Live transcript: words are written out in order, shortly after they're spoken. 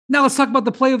Now let's talk about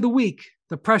the play of the week.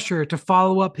 The pressure to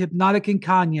follow up Hypnotic and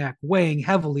Cognac weighing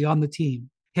heavily on the team.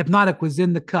 Hypnotic was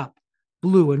in the cup,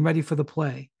 blue and ready for the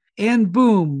play. And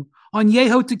boom,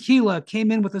 Añejo Tequila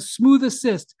came in with a smooth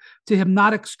assist to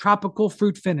Hypnotic's tropical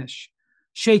fruit finish.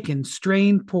 Shaken,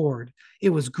 strained, poured. It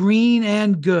was green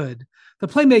and good. The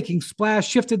playmaking splash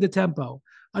shifted the tempo.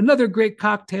 Another great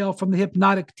cocktail from the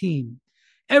Hypnotic team.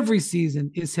 Every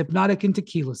season is Hypnotic and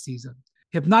Tequila season.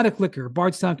 Hypnotic Liquor,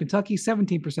 Bardstown, Kentucky,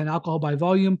 17% alcohol by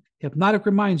volume. Hypnotic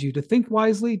reminds you to think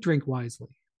wisely, drink wisely.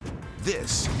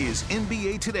 This is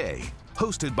NBA Today,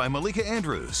 hosted by Malika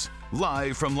Andrews,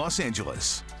 live from Los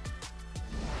Angeles.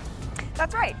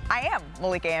 That's right. I am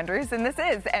Malika Andrews, and this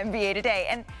is NBA Today.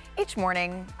 And each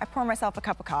morning, I pour myself a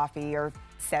cup of coffee, or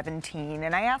 17,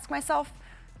 and I ask myself,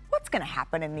 what's going to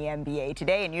happen in the NBA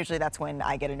today? And usually that's when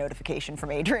I get a notification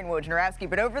from Adrian Wojnarowski.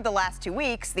 But over the last 2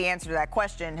 weeks, the answer to that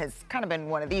question has kind of been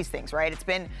one of these things, right? It's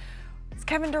been, is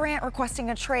Kevin Durant requesting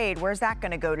a trade? Where's that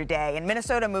going to go today? And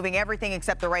Minnesota moving everything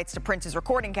except the rights to Prince's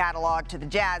recording catalog to the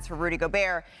Jazz for Rudy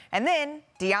Gobert. And then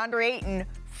DeAndre Ayton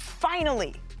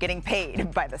finally getting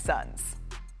paid by the Suns.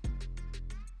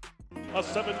 A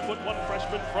 7'1"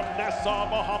 freshman from Nassau,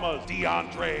 Bahamas,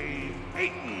 DeAndre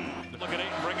Ayton. Look at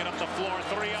Ayton bringing up the floor,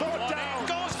 3-on-1,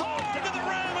 goes hard to the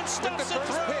rim and stuffs it through. With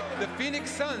the first pick, the Phoenix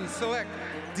Suns select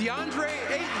DeAndre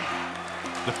Ayton.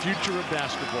 The future of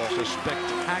basketball, so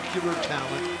spectacular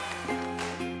talent.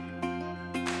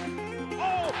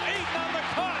 Oh, Ayton on the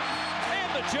cut,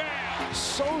 and the jam.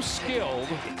 So skilled.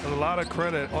 A lot of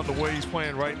credit on the way he's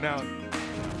playing right now.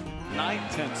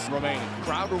 9/10 remaining.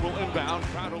 Crowder will inbound.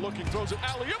 Crowder looking, throws it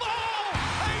alley. Oh!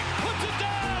 Ayton puts it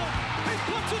down! He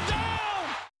puts it down!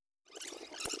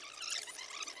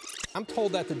 I'm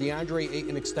told that the DeAndre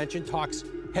Ayton extension talks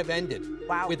have ended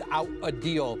without a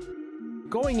deal.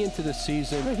 Going into the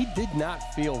season, he did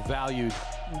not feel valued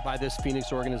by this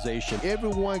Phoenix organization.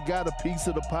 Everyone got a piece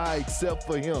of the pie except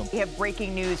for him. We have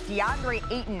breaking news. DeAndre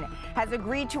Ayton has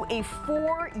agreed to a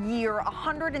 4-year,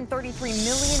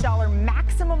 $133 million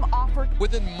maximum offer.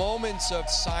 Within moments of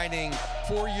signing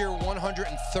 4-year,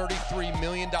 $133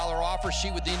 million offer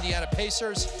sheet with the Indiana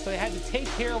Pacers. So they had to take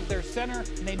care of their center,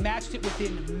 and they matched it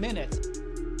within minutes.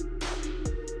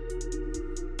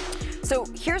 So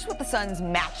here's what the Suns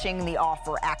matching the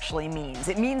offer actually means.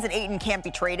 It means that Ayton can't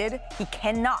be traded. He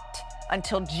cannot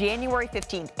until January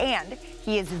 15th, and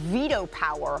he has veto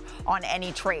power on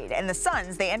any trade. And the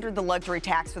Suns, they entered the luxury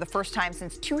tax for the first time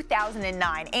since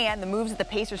 2009, and the moves that the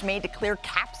Pacers made to clear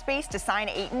cap space to sign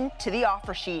Ayton to the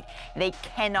offer sheet, they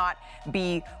cannot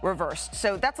be reversed.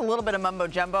 So that's a little bit of mumbo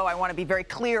jumbo. I want to be very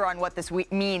clear on what this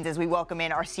means as we welcome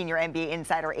in our senior NBA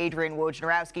insider, Adrian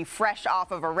Wojnarowski, fresh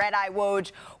off of a red-eye.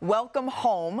 Woj, welcome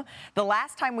home. The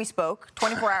last time we spoke,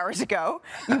 24 hours ago,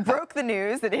 you broke the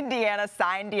news that Indiana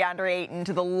signed DeAndre Ayton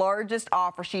to the largest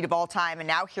offer sheet of all time, and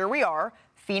now here we are.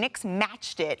 Phoenix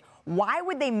matched it. Why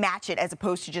would they match it as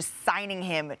opposed to just signing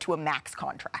him to a max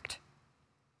contract?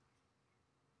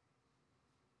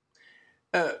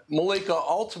 Malika,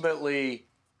 ultimately,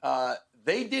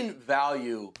 they didn't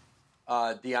value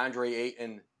DeAndre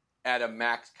Ayton at a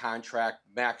max contract,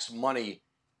 max money.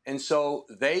 And so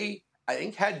they, I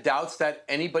think, had doubts that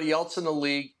anybody else in the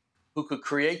league who could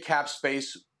create cap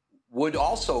space would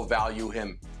also value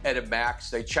him at a max.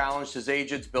 They challenged his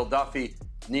agents, Bill Duffy,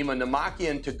 Nima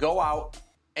Namakian, to go out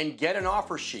and get an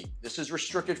offer sheet. This is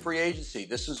restricted free agency.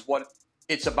 This is what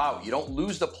it's about. You don't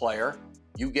lose the player.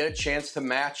 You get a chance to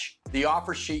match the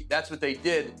offer sheet. That's what they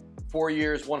did. 4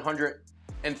 years,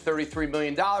 $133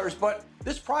 million. But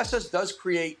this process does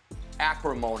create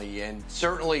acrimony, and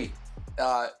certainly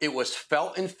it was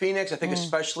felt in Phoenix, I think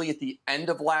especially at the end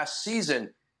of last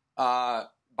season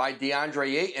by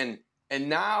DeAndre Ayton. And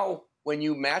now when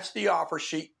you match the offer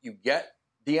sheet, you get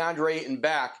DeAndre Ayton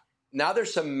back. Now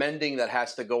there's some mending that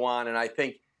has to go on. And I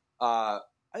think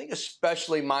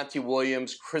especially Monty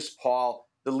Williams, Chris Paul,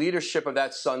 the leadership of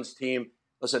that Suns team,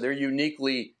 listen, they're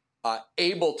uniquely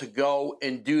able to go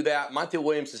and do that. Monty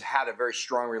Williams has had a very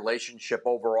strong relationship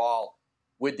overall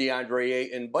with DeAndre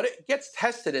Ayton, but it gets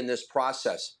tested in this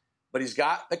process. But he's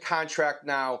got the contract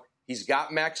now. He's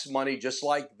got max money, just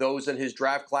like those in his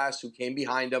draft class who came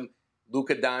behind him,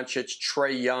 Luka Doncic,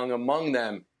 Trae Young among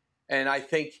them. And I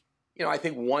think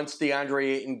once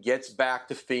DeAndre Ayton gets back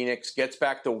to Phoenix, gets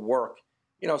back to work,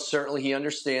 certainly he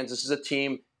understands this is a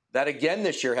team that, again,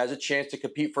 this year has a chance to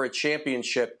compete for a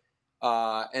championship,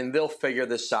 and they'll figure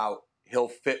this out. He'll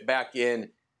fit back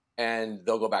in, and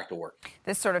they'll go back to work.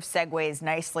 This sort of segues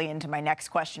nicely into my next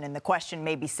question, and the question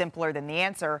may be simpler than the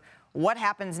answer. What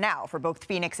happens now for both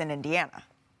Phoenix and Indiana?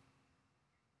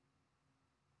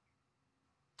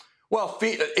 Well,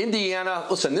 Indiana,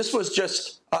 listen, this was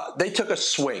just, they took a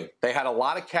swing. They had a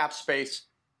lot of cap space.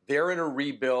 They're in a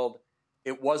rebuild.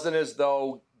 It wasn't as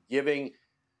though giving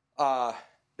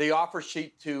the offer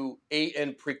sheet to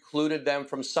Ayton precluded them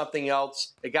from something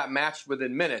else. It got matched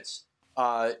within minutes.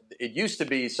 It used to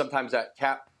be sometimes that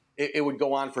cap, it would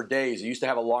go on for days. It used to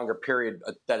have a longer period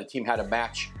that a team had to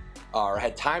match or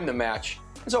had time to match.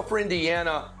 And so for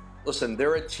Indiana, listen,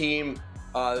 they're a team,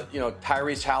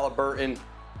 Tyrese Halliburton,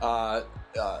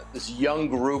 this young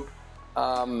group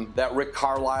that Rick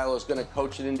Carlisle is going to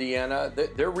coach in Indiana.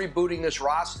 They're rebooting this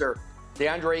roster.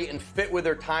 DeAndre Ayton fit with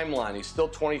their timeline. He's still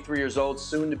 23 years old,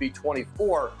 soon to be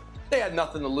 24. They had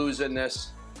nothing to lose in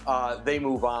this. They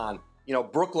move on.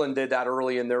 Brooklyn did that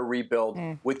early in their rebuild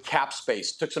with cap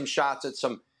space. Took some shots at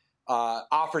some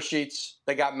offer sheets.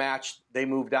 They got matched. They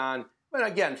moved on. But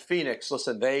again, Phoenix,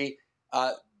 listen,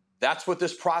 that's what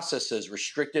this process is,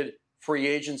 restricted free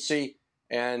agency,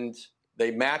 and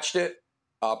they matched it.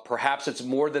 Perhaps it's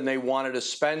more than they wanted to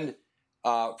spend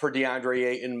for DeAndre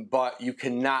Ayton, but you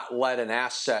cannot let an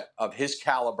asset of his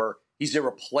caliber, he's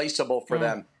irreplaceable for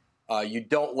them. You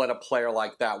don't let a player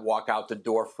like that walk out the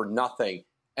door for nothing,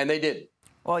 and they did.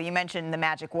 Well, you mentioned the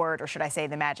magic word, or should I say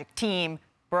the magic team,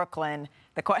 Brooklyn.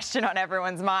 The question on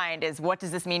everyone's mind is, what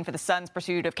does this mean for the Suns'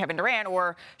 pursuit of Kevin Durant,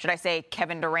 or should I say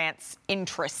Kevin Durant's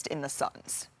interest in the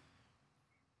Suns?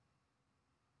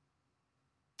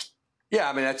 Yeah,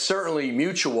 I mean, that's certainly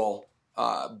mutual.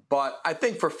 But I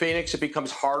think for Phoenix, it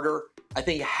becomes harder. I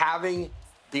think having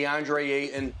DeAndre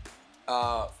Ayton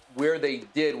where they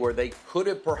did, where they could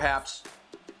have perhaps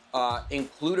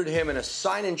included him in a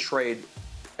sign-and trade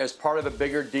as part of a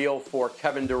bigger deal for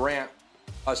Kevin Durant,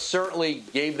 certainly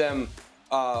gave them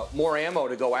more ammo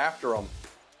to go after him.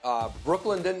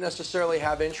 Brooklyn didn't necessarily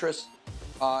have interest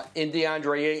in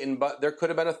DeAndre Ayton, but there could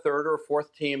have been a third or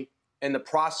fourth team in the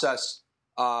process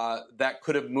that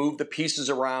could have moved the pieces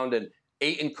around, and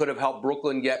Ayton could have helped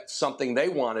Brooklyn get something they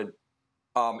wanted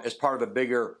as part of a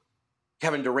bigger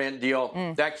Kevin Durant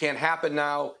deal. That can't happen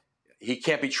now. He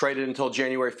can't be traded until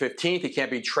January 15th. He can't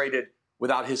be traded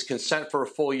without his consent for a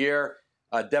full year.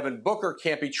 Devin Booker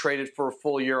can't be traded for a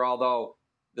full year, although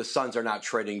the Suns are not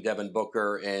trading Devin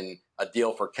Booker in a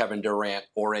deal for Kevin Durant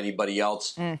or anybody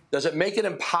else. Does it make it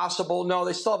impossible? No,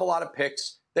 they still have a lot of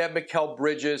picks. They have Mikal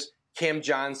Bridges, Cam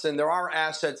Johnson. There are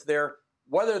assets there.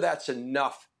 Whether that's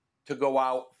enough to go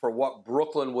out for what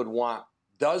Brooklyn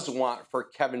does want for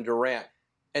Kevin Durant,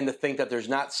 and to think that there's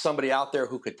not somebody out there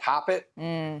who could top it,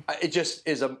 it just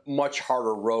is a much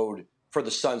harder road for the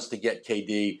Suns to get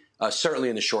KD, certainly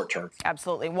in the short term.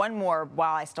 Absolutely. One more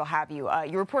while I still have you.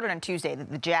 You reported on Tuesday that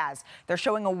the Jazz, they're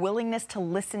showing a willingness to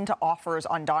listen to offers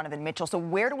on Donovan Mitchell. So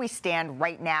where do we stand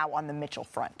right now on the Mitchell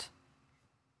front?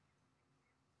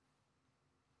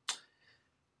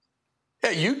 Yeah,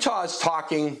 Utah's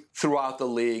talking throughout the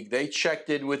league. They checked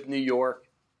in with New York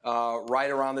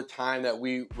right around the time that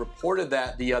we reported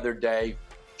that the other day,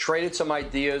 traded some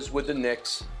ideas with the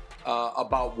Knicks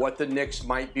about what the Knicks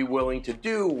might be willing to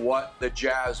do, what the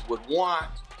Jazz would want.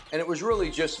 And it was really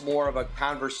just more of a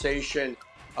conversation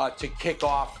to kick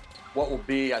off what will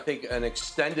be, I think, an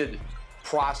extended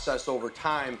process over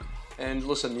time. And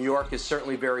listen, New York is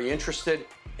certainly very interested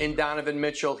in Donovan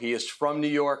Mitchell. He is from New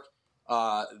York.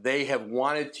 They have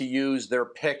wanted to use their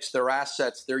picks, their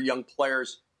assets, their young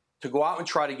players to go out and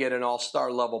try to get an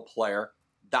all-star level player.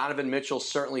 Donovan Mitchell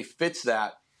certainly fits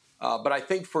that. But I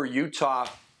think for Utah,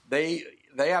 they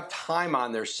have time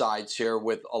on their sides here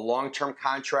with a long-term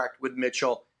contract with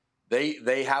Mitchell.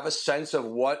 They have a sense of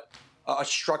what a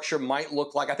structure might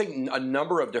look like. I think a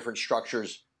number of different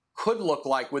structures could look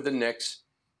like with the Knicks.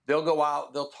 They'll go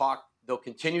out, they'll talk, they'll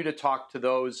continue to talk to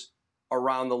those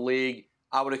around the league.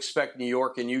 I would expect New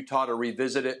York and Utah to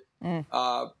revisit it,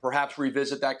 perhaps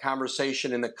revisit that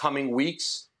conversation in the coming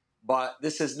weeks. But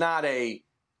this is not a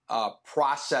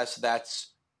process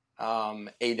that's a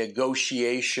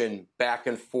negotiation back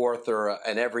and forth or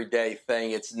an everyday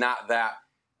thing. It's not that.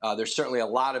 There's certainly a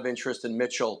lot of interest in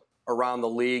Mitchell around the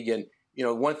league. And,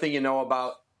 one thing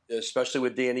about, especially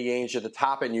with Danny Ainge at the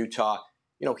top in Utah,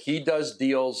 he does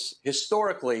deals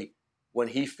historically when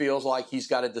he feels like he's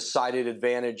got a decided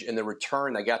advantage in the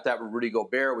return. They got that with Rudy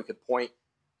Gobert. We could point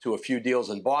to a few deals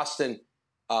in Boston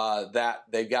that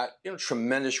they've got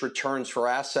tremendous returns for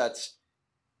assets.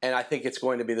 And I think it's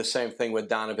going to be the same thing with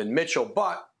Donovan Mitchell.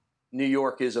 But New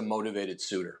York is a motivated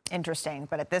suitor. Interesting.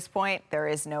 But at this point, there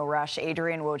is no rush.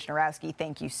 Adrian Wojnarowski,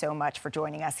 thank you so much for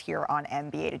joining us here on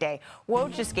NBA Today.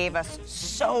 Woj just gave us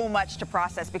so much to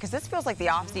process because this feels like the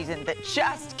offseason that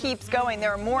just keeps going.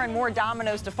 There are more and more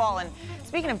dominoes to fall. And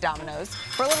speaking of dominoes,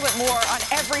 for a little bit more on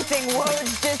everything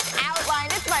Woj just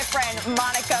outlined, it's my friend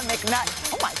Monica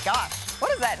McNutt. Oh, my gosh.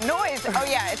 What is that noise? Oh,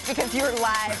 yeah, it's because you're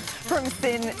live from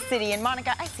Sin City. And,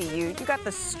 Monica, I see you. You got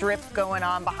the Strip going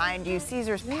on behind you,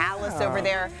 Caesar's Palace over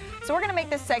there. So we're going to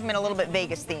make this segment a little bit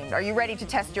Vegas-themed. Are you ready to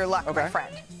test your luck, my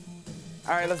friend?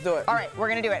 All right, let's do it. All right, we're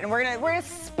going to do it. And we're going to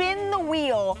spin the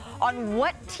wheel on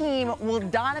what team will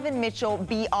Donovan Mitchell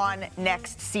be on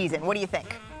next season. What do you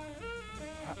think?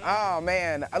 Oh,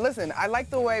 man. Listen, I like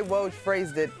the way Woj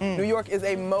phrased it. New York is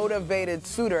a motivated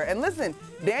suitor. And listen,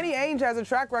 Danny Ainge has a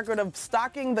track record of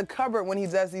stocking the cupboard when he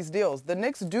does these deals. The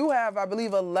Knicks do have, I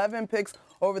believe, 11 picks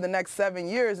over the next 7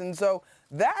 years. And so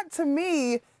that, to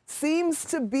me, seems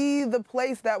to be the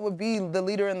place that would be the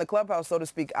leader in the clubhouse, so to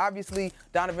speak. Obviously,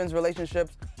 Donovan's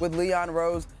relationships with Leon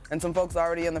Rose and some folks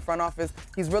already in the front office.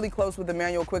 He's really close with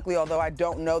Emmanuel Quickley, although I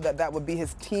don't know that would be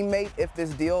his teammate if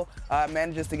this deal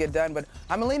manages to get done. But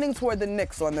I'm leaning toward the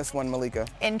Knicks on this one, Malika.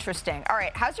 Interesting. All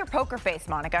right, how's your poker face,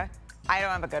 Monica? I don't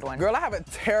have a good one. Girl, I have a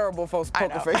terrible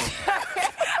poker face.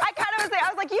 I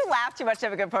was like, you laugh too much to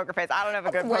have a good poker face. I don't have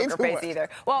a good poker face either.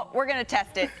 Well, we're going to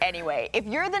test it anyway. If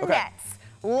you're the Nets,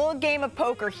 a little game of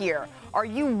poker here. Are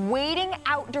you waiting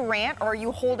out Durant or are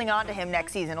you holding on to him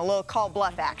next season? A little call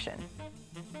bluff action.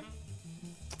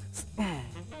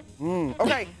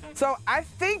 Okay, so I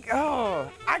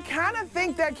kind of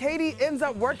think that KD ends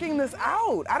up working this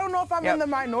out. I don't know if I'm in the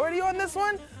minority on this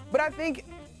one, but I think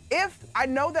I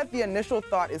know that the initial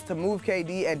thought is to move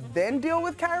KD and then deal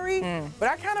with Kyrie, but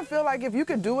I kind of feel like if you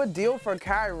could do a deal for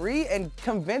Kyrie and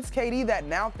convince KD that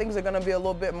now things are going to be a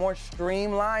little bit more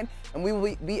streamlined and we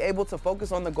will be able to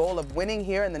focus on the goal of winning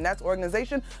here in the Nets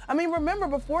organization. I mean, remember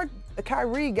before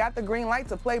Kyrie got the green light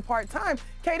to play part-time,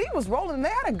 KD was rolling and they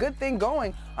had a good thing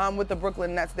going with the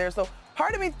Brooklyn Nets there. So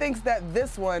part of me thinks that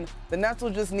this one, the Nets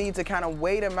will just need to kind of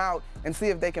wait him out and see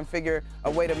if they can figure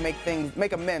a way to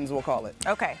make amends, we'll call it.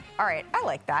 Okay. All right. I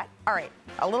like that. All right.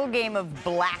 A little game of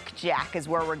blackjack is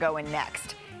where we're going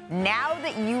next. Now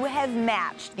that you have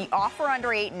matched the offer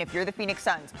under Ayton, if you're the Phoenix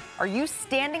Suns, are you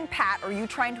standing pat or are you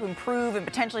trying to improve and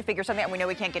potentially figure something out? We know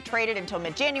we can't get traded until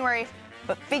mid-January,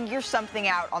 but figure something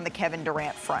out on the Kevin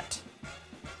Durant front.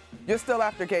 You're still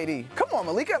after KD. Come on,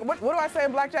 Malika. What do I say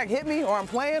in blackjack? Hit me or I'm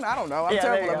playing? I don't know. I'm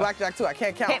terrible at blackjack, too. I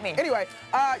can't count. Hit me. Anyway,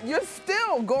 you're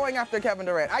still going after Kevin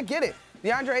Durant. I get it.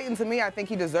 DeAndre Ayton, to me, I think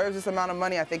he deserves this amount of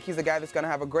money. I think he's a guy that's going to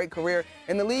have a great career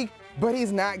in the league, but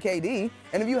he's not KD.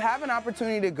 And if you have an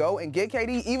opportunity to go and get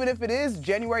KD, even if it is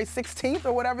January 16th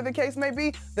or whatever the case may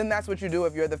be, then that's what you do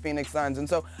if you're the Phoenix Suns. And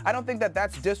so I don't think that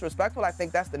that's disrespectful. I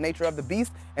think that's the nature of the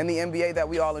beast and the NBA that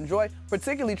we all enjoy,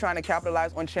 particularly trying to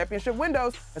capitalize on championship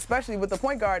windows, especially with the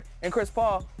point guard and Chris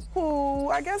Paul, who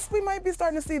I guess we might be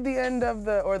starting to see the end of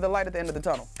the light at the end of the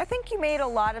tunnel. I think you made a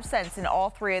lot of sense in all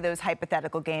three of those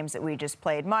hypothetical games that we just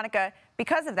played. Monica,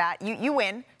 because of that, you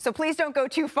win. So please don't go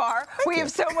too far. We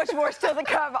have so much more still to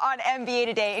come on NBA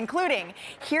Today, including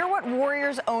hear what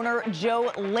Warriors owner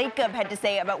Joe Lacob had to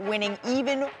say about winning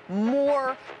even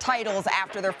more titles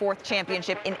after their fourth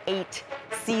championship in 8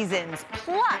 seasons.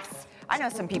 Plus, I know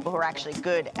some people who are actually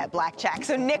good at blackjack.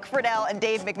 So Nick Friedel and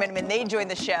Dave McMenamin, they joined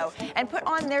the show and put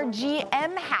on their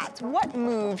GM hats. What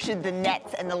move should the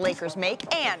Nets and the Lakers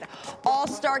make? And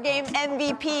All-Star Game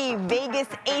MVP, Vegas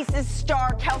Aces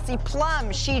star Kelsey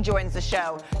Plum, she joins the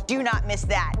show. Do not miss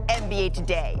that. NBA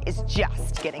Today is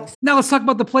just getting started. Now let's talk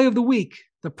about the play of the week.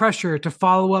 The pressure to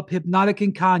follow up Hypnotic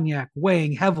and Cognac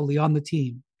weighing heavily on the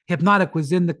team. Hypnotic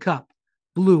was in the cup,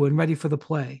 blue and ready for the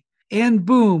play. And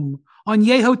boom,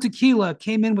 Añejo Tequila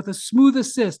came in with a smooth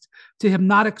assist to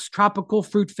Hypnotic's tropical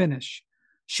fruit finish.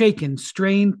 Shaken,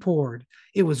 strained, poured.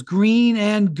 It was green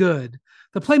and good.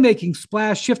 The playmaking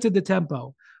splash shifted the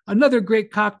tempo. Another great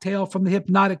cocktail from the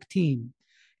Hypnotic team.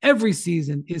 Every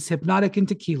season is Hypnotic and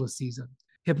Tequila season.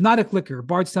 Hypnotic Liquor,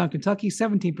 Bardstown, Kentucky,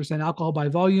 17% alcohol by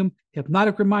volume.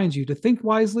 Hypnotic reminds you to think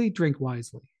wisely, drink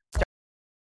wisely.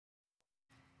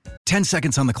 10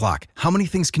 seconds on the clock. How many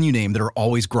things can you name that are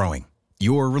always growing?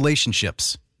 Your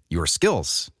relationships, your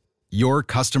skills, your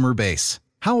customer base.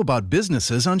 How about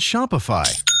businesses on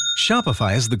Shopify?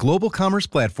 Shopify is the global commerce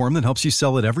platform that helps you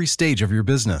sell at every stage of your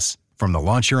business. From the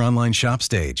launch your online shop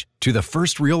stage, to the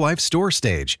first real-life store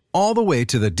stage, all the way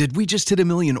to the did we just hit a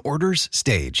million orders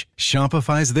stage.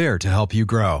 Shopify's there to help you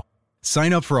grow.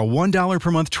 Sign up for a $1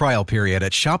 per month trial period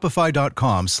at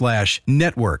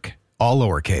shopify.com/network, all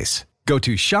lowercase. Go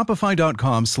to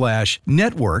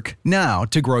shopify.com/network now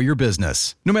to grow your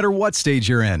business, no matter what stage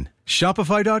you're in.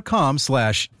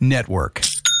 Shopify.com/network.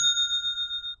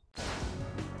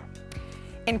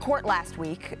 In court last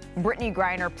week, Brittany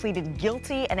Griner pleaded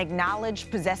guilty and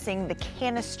acknowledged possessing the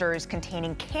canisters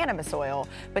containing cannabis oil,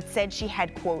 but said she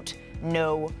had, quote,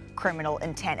 no criminal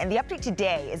intent. And the update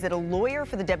today is that a lawyer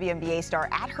for the WNBA star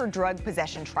at her drug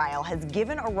possession trial has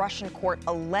given a Russian court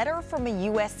a letter from a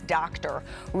U.S. doctor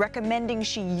recommending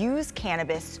she use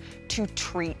cannabis to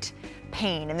treat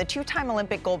pain. And the two-time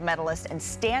Olympic gold medalist and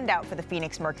standout for the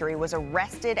Phoenix Mercury was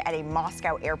arrested at a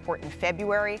Moscow airport in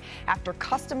February after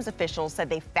customs officials said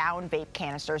they found vape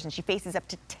canisters, and she faces up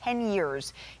to 10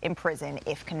 years in prison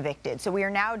if convicted. So we are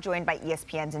now joined by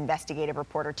ESPN's investigative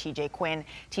reporter, TJ Quinn.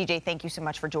 TJ, thank you so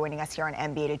much for joining us here on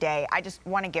NBA Today. I just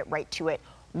want to get right to it.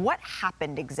 What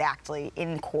happened exactly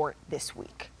in court this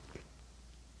week?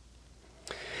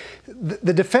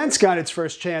 The defense got its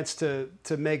first chance to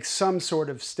make some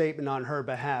sort of statement on her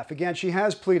behalf. Again, she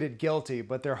has pleaded guilty,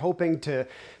 but they're hoping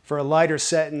for a lighter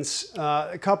sentence.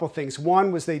 A couple things.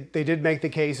 One was they did make the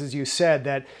case, as you said,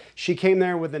 that she came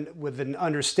there with an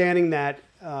understanding that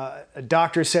a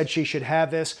doctor said she should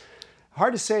have this.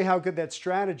 Hard to say how good that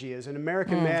strategy is. An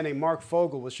American man named Mark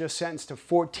Fogel was just sentenced to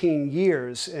 14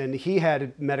 years, and he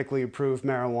had medically approved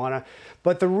marijuana.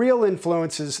 But the real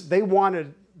influences, they want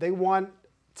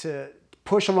to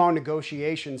push along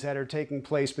negotiations that are taking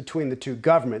place between the two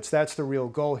governments. That's the real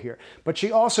goal here. But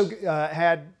she also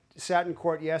sat in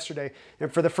court yesterday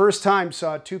and for the first time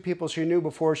saw two people she knew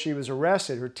before she was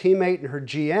arrested, her teammate and her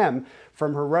GM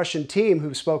from her Russian team,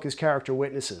 who spoke as character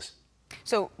witnesses.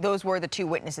 So those were the two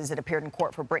witnesses that appeared in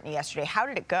court for Brittany yesterday. How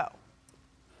did it go?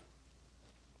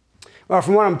 Well,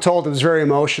 from what I'm told, it was very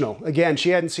emotional. Again,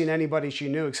 she hadn't seen anybody she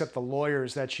knew except the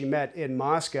lawyers that she met in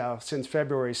Moscow since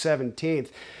February 17th.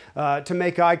 To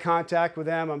make eye contact with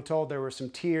them, I'm told there were some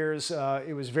tears.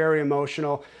 It was very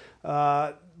emotional.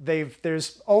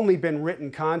 There's only been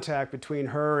written contact between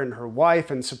her and her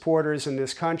wife and supporters in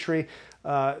this country.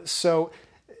 So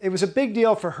it was a big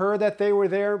deal for her that they were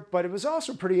there, but it was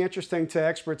also pretty interesting to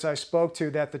experts I spoke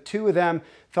to that the two of them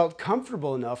felt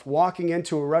comfortable enough walking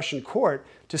into a Russian court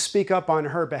to speak up on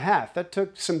her behalf. That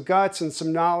took some guts and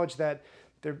some knowledge that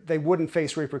they wouldn't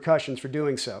face repercussions for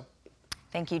doing so.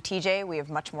 Thank you, TJ. We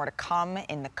have much more to come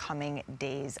in the coming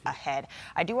days ahead.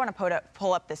 I do want to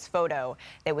pull up this photo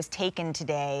that was taken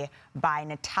today by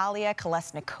Natalia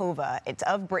Kolesnikova. It's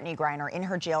of Brittany Griner in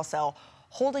her jail cell,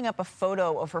 holding up a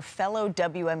photo of her fellow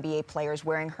WNBA players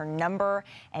wearing her number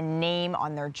and name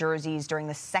on their jerseys during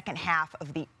the second half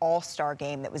of the All-Star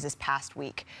game that was this past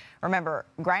week. Remember,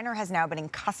 Griner has now been in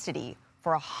custody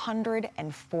for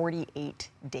 148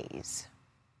 days.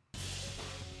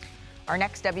 Our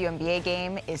next WNBA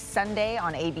game is Sunday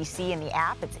on ABC in the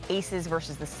app. It's Aces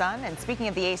versus the Sun. And speaking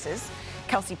of the Aces,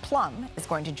 Kelsey Plum is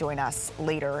going to join us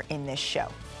later in this show.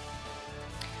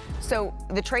 So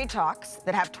the trade talks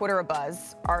that have Twitter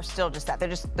abuzz are still just that.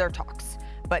 They're talks.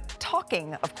 But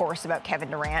talking, of course, about Kevin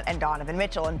Durant and Donovan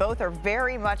Mitchell, and both are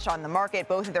very much on the market.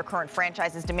 Both of their current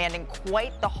franchises demanding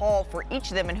quite the haul for each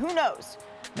of them. And who knows?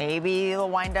 Maybe they'll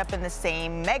wind up in the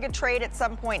same mega trade at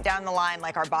some point down the line,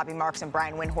 like our Bobby Marks and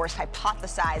Brian Windhorst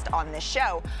hypothesized on this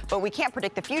show. But we can't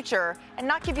predict the future and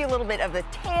not give you a little bit of the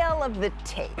tale of the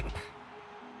tape.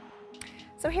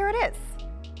 So here it is.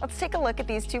 Let's take a look at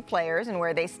these two players and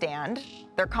where they stand.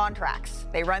 Their contracts,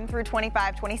 they run through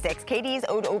 25-26. KD's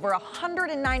owed over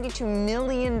 $192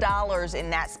 million in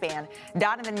that span.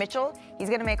 Donovan Mitchell, he's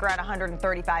going to make around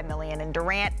 $135 million, and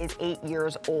Durant is 8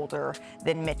 years older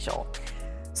than Mitchell.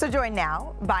 So joined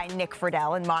now by Nick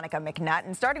Friedell and Monica McNutt.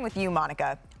 And starting with you,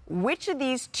 Monica, which of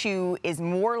these two is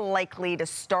more likely to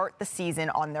start the season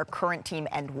on their current team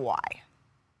and why?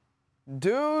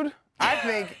 Dude, I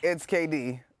think it's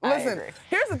KD. Listen,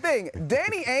 here's the thing.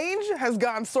 Danny Ainge has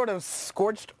gone sort of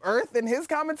scorched earth in his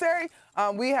commentary.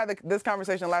 We had this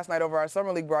conversation last night over our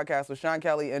Summer League broadcast with Sean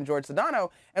Kelly and George Sedano,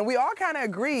 and we all kind of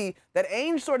agree that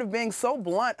Ainge sort of being so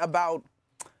blunt about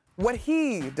what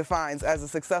he defines as a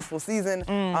successful season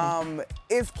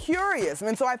is curious. I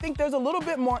mean, so I think there's a little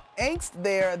bit more angst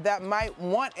there that might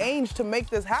want Ainge to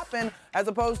make this happen, as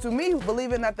opposed to me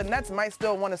believing that the Nets might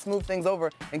still want to smooth things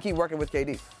over and keep working with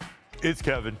KD. It's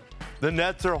Kevin. The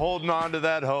Nets are holding on to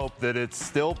that hope that it's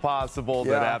still possible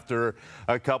that after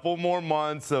a couple more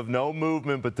months of no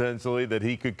movement potentially that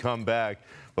he could come back.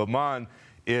 But, Mon,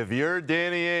 if you're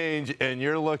Danny Ainge and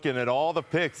you're looking at all the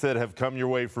picks that have come your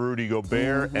way for Rudy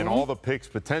Gobert and all the picks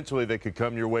potentially that could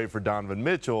come your way for Donovan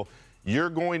Mitchell,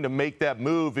 you're going to make that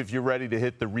move if you're ready to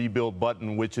hit the rebuild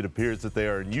button, which it appears that they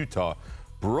are in Utah.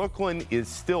 Brooklyn is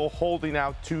still holding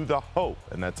out to the hope,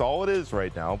 and that's all it is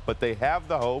right now, but they have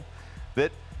the hope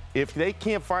that if they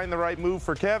can't find the right move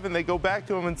for Kevin, they go back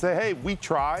to him and say, hey, we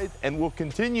tried and we'll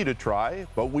continue to try,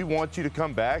 but we want you to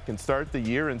come back and start the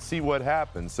year and see what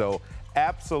happens. So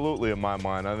absolutely, in my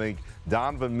mind, I think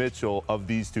Donovan Mitchell of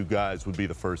these two guys would be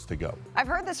the first to go. I've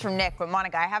heard this from Nick, but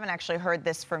Monica, I haven't actually heard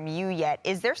this from you yet.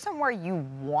 Is there somewhere you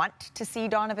want to see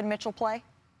Donovan Mitchell play?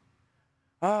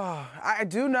 Oh, I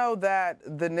do know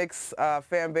that the Knicks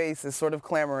fan base is sort of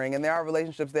clamoring, and there are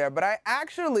relationships there. But I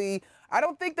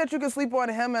don't think that you can sleep on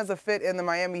him as a fit in the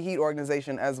Miami Heat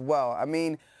organization as well. I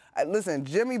mean, listen,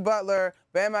 Jimmy Butler,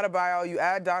 Bam Adebayo, you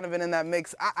add Donovan in that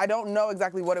mix. I don't know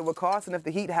exactly what it would cost and if the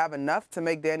Heat have enough to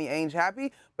make Danny Ainge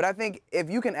happy. But I think if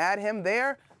you can add him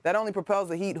there, that only propels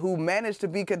the Heat, who managed to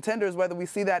be contenders, whether we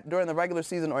see that during the regular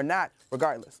season or not,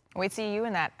 regardless. We'd see you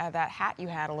in that hat you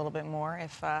had a little bit more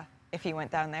if he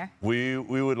went down there. We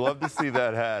would love to see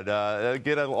that hat.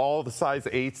 Get all the size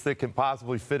 8s that can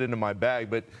possibly fit into my bag.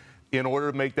 But in order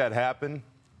to make that happen,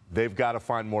 they've got to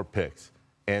find more picks.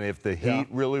 And if the Heat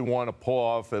really want to pull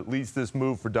off at least this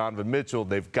move for Donovan Mitchell,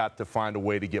 they've got to find a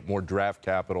way to get more draft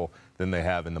capital than they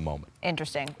have in the moment.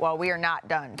 Interesting. Well, we are not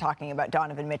done talking about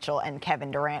Donovan Mitchell and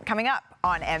Kevin Durant. Coming up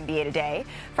on NBA Today,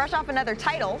 fresh off another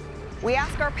title, we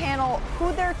ask our panel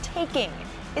who they're taking.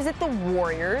 Is it the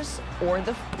Warriors or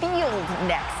the field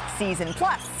next season?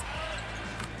 Plus,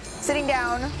 sitting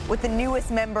down with the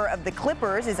newest member of the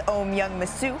Clippers is Ohm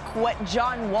Youngmisuk. What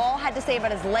John Wall had to say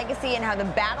about his legacy and how the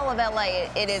Battle of LA,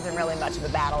 it isn't really much of a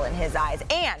battle in his eyes.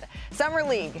 And Summer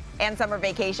League and Summer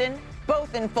Vacation,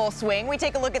 both in full swing. We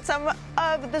take a look at some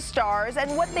of the stars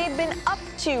and what they've been up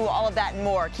to, all of that and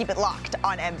more. Keep it locked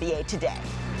on NBA Today.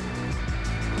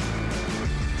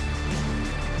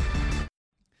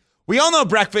 We all know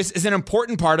breakfast is an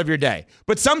important part of your day,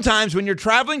 but sometimes when you're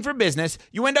traveling for business,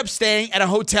 you end up staying at a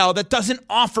hotel that doesn't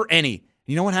offer any.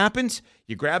 You know what happens?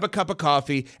 You grab a cup of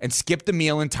coffee and skip the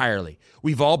meal entirely.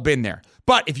 We've all been there.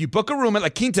 But if you book a room at La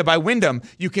Quinta by Wyndham,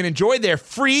 you can enjoy their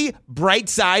free Bright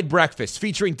Side breakfast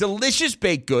featuring delicious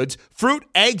baked goods, fruit,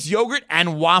 eggs, yogurt,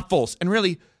 and waffles. And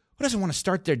really, who doesn't want to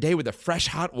start their day with a fresh,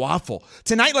 hot waffle?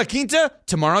 Tonight, La Quinta,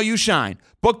 tomorrow you shine.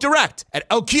 Book direct at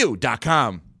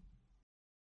lq.com.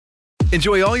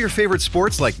 Enjoy all your favorite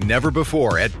sports like never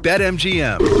before at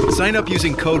BetMGM. Sign up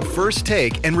using code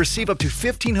FIRSTTAKE and receive up to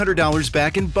 $1,500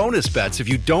 back in bonus bets if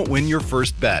you don't win your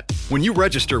first bet. When you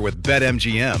register with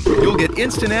BetMGM, you'll get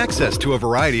instant access to a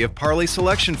variety of parlay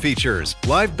selection features,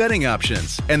 live betting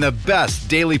options, and the best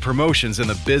daily promotions in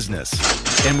the business.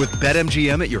 And with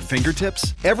BetMGM at your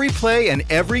fingertips, every play and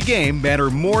every game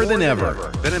matter more than ever.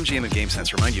 BetMGM and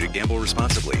GameSense remind you to gamble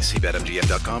responsibly. See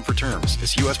BetMGM.com for terms.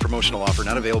 This U.S. promotional offer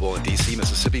not available in D.C.,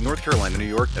 Mississippi, North Carolina, New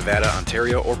York, Nevada,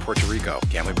 Ontario, or Puerto Rico.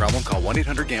 Gambling problem? Call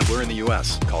 1-800-GAMBLER in the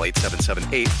U.S. Call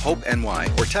 877-8-HOPE-NY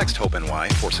or text HOPE-NY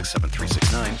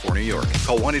 467-369 for New York.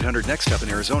 Call 1-800-NEXT-STEP in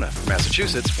Arizona. For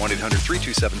Massachusetts,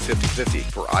 1-800-327-5050.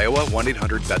 For Iowa,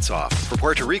 1-800-BETS-OFF. For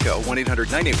Puerto Rico,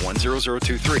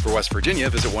 1-800-981-0023. For West Virginia,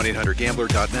 visit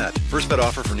 1-800-GAMBLER.net. First bet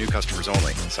offer for new customers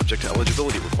only. Subject to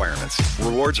eligibility requirements.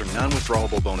 Rewards are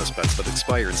non-withdrawable bonus bets that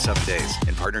expire in 7 days.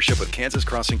 In partnership with Kansas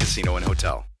Crossing Casino and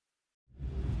Hotel.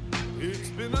 It's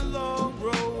been a long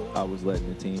road. I was letting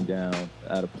the team down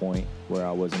at a point where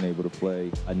I wasn't able to play.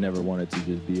 I never wanted to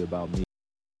just be about me.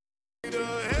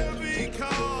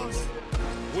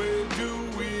 Where do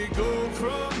we go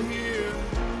from here?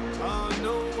 I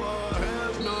know I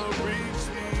have not reached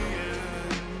the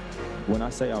end. When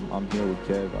I say I'm here with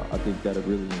Kev, I think that it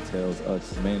really entails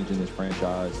us managing this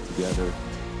franchise together.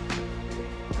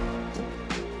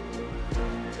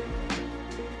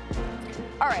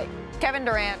 All right, Kevin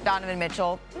Durant, Donovan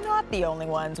Mitchell, not the only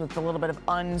ones with a little bit of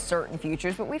uncertain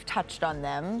futures, but we've touched on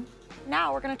them.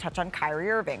 Now we're going to touch on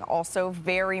Kyrie Irving, also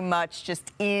very much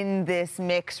just in this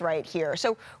mix right here.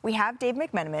 So we have Dave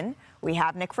McMenamin, we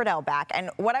have Nick Friedell back, and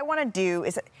what I want to do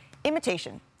is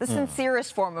imitation, the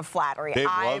sincerest form of flattery, Dave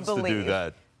I loves believe. to do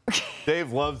that.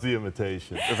 Dave loves the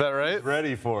imitation. Is that right? He's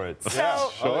ready for it. So, yeah,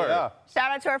 sure.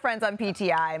 Shout out to our friends on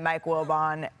PTI, Mike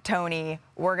Wilbon, Tony.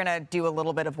 We're going to do a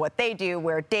little bit of what they do,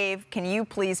 where Dave, can you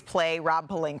please play Rob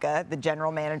Pelinka, the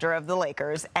general manager of the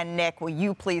Lakers? And Nick, will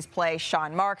you please play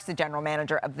Sean Marks, the general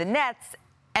manager of the Nets?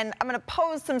 And I'm going to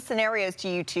pose some scenarios to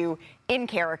you two in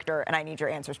character, and I need your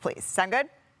answers, please. Sound good?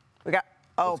 We got...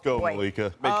 Oh, let's go, boy.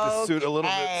 Malika. Make the suit a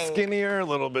little bit skinnier, a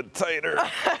little bit tighter.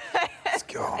 Let's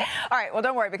go. All right, well,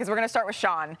 don't worry, because we're going to start with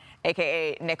Sean,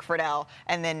 a.k.a. Nick Friedell.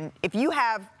 And then if you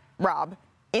have Rob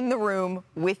in the room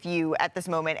with you at this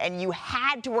moment and you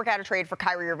had to work out a trade for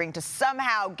Kyrie Irving to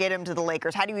somehow get him to the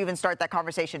Lakers, how do you even start that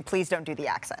conversation? Please don't do the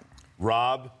accent.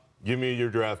 Rob, Give me your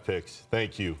draft picks.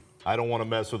 Thank you. I don't want to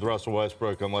mess with Russell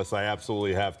Westbrook unless I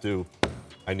absolutely have to.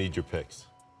 I need your picks.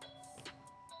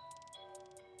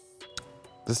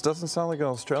 This doesn't sound like an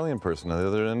Australian person on the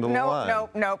other end of the line.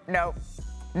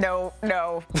 No.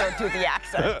 Don't do the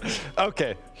accent.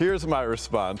 Okay, here's my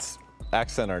response,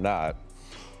 accent or not.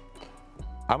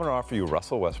 I'm going to offer you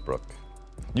Russell Westbrook.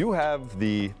 You have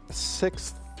the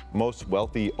 6th most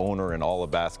wealthy owner in all of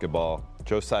basketball.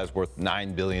 Joe Tsai's worth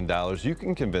 $9 billion. You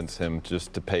can convince him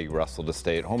just to pay Russell to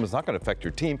stay at home. It's not going to affect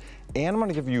your team. And I'm going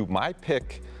to give you my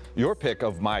pick, your pick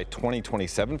of my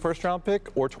 2027 first-round pick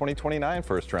or 2029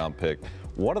 first-round pick.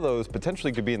 One of those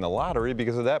potentially could be in the lottery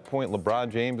because at that point,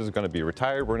 LeBron James is going to be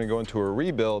retired. We're going to go into a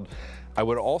rebuild. I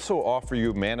would also offer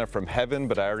you manna from heaven,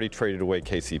 but I already traded away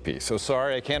KCP. So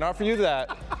sorry, I can't offer you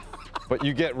that. But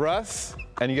you get Russ,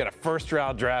 and you get a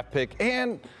first-round draft pick.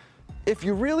 And if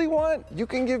you really want, you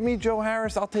can give me Joe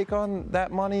Harris. I'll take on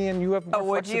that money, and you have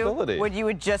more flexibility. Would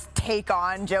you just take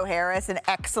on Joe Harris, an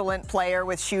excellent player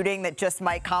with shooting that just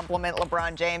might complement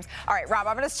LeBron James? All right, Rob,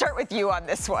 I'm going to start with you on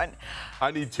this one. I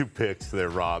need 2 picks there,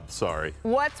 Rob. Sorry.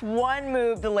 What's one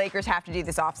move the Lakers have to do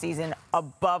this offseason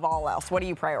above all else? What are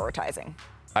you prioritizing?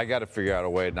 I got to figure out a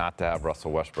way not to have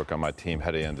Russell Westbrook on my team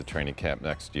heading into training camp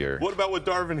next year. What about what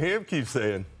Darvin Ham keeps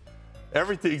saying?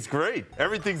 Everything's great.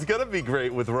 Everything's going to be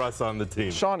great with Russ on the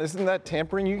team. Sean, isn't that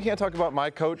tampering? You can't talk about my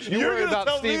coach. You You're worry about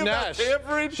Steve Nash.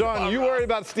 Sean, you worry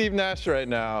about Steve Nash right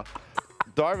now.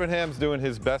 Darvin Ham's doing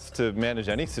his best to manage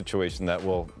any situation that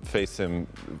will face him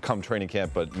come training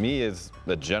camp. But me as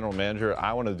the general manager,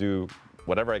 I want to do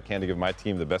whatever I can to give my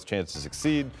team the best chance to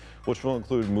succeed, which will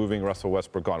include moving Russell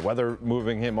Westbrook on, whether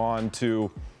moving him on to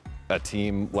a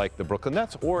team like the Brooklyn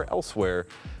Nets or elsewhere.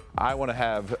 I want to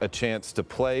have a chance to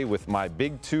play with my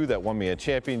big 2 that won me a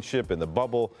championship in the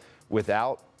bubble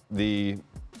without the,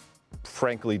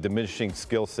 frankly, diminishing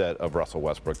skill set of Russell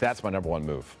Westbrook. That's my number 1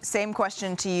 move. Same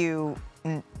question to you,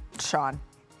 Sean.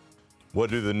 What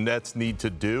do the Nets need to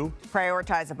do?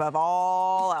 Prioritize above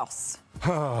all else.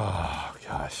 Oh,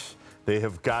 gosh. They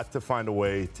have got to find a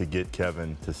way to get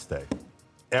Kevin to stay.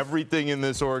 Everything in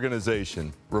this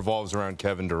organization revolves around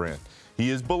Kevin Durant. He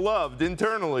is beloved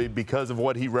internally because of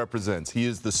what he represents. He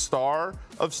is the star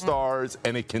of stars,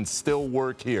 and it can still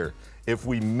work here. If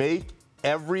we make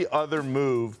every other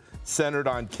move centered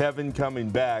on Kevin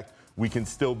coming back, we can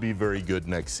still be very good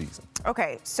next season.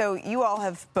 Okay, so you all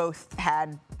have both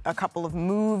had a couple of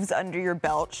moves under your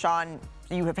belt. Sean,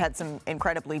 you have had some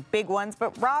incredibly big ones,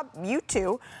 but Rob, you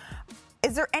too.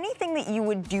 Is there anything that you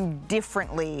would do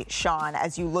differently, Sean,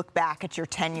 as you look back at your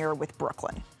tenure with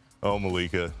Brooklyn? Oh,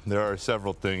 Malika, there are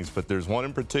several things, but there's one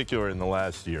in particular in the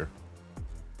last year.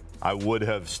 I would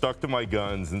have stuck to my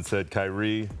guns and said,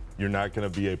 Kyrie, you're not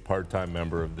going to be a part-time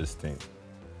member of this team.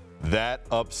 That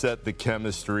upset the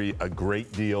chemistry a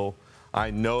great deal. I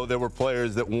know there were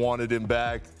players that wanted him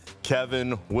back.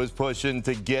 Kevin was pushing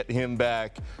to get him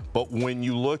back. But when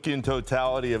you look in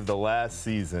totality of the last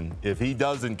season, if he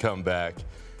doesn't come back,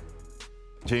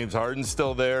 James Harden's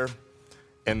still there.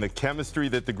 And the chemistry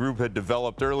that the group had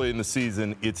developed early in the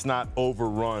season, it's not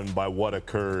overrun by what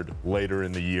occurred later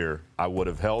in the year. I would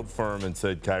have held firm and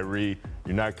said, Kyrie,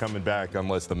 you're not coming back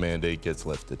unless the mandate gets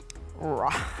lifted.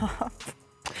 Rob.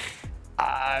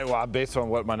 Well, based on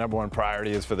what my number 1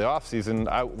 priority is for the offseason,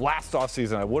 last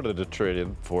offseason I would have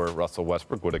traded for Russell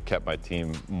Westbrook, would have kept my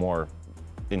team more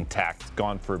intact,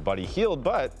 gone for Buddy Hield.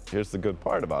 But here's the good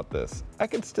part about this. I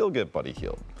can still get Buddy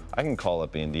Hield. I can call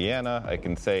up Indiana. I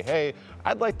can say, hey,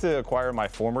 I'd like to acquire my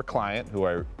former client, who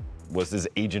I was his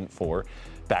agent for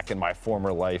back in my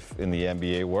former life in the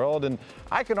NBA world. And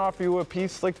I can offer you a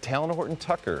piece like Talen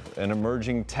Horton-Tucker, an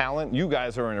emerging talent. You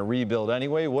guys are in a rebuild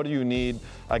anyway. What do you need?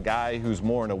 A guy who's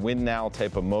more in a win-now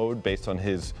type of mode based on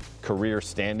his career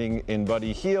standing in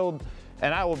Buddy Hield.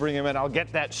 And I will bring him in. I'll get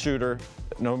that shooter.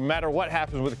 No matter what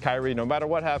happens with Kyrie, no matter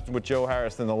what happens with Joe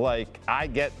Harris and the like, I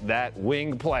get that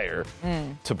wing player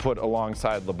to put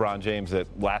alongside LeBron James that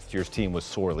last year's team was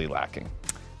sorely lacking.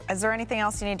 Is there anything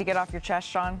else you need to get off your chest,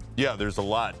 Sean? Yeah, there's a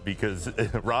lot because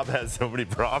Rob has so many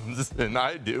problems than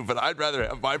I do, but I'd rather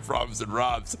have my problems than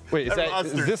Rob's. Wait, is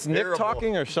this Nick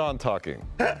talking or Sean talking?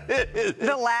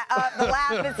 The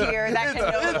laugh is here. That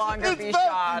can no longer be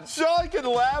Sean. Sean can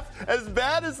laugh. As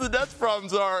bad as the Nets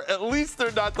problems are, at least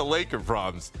they're not the Laker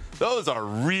problems. Those are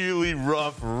really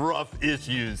rough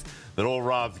issues that old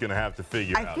Rob's going to have to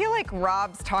figure out. I feel like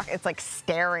Rob's it's like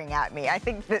staring at me. I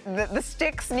think the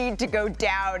sticks need to go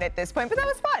down at this point, but that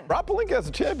was fun. Rob Pelinka has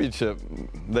a championship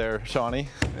there, Shawnee.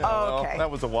 Yeah, well, that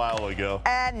was a while ago.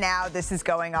 And now this is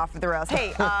going off of the rails.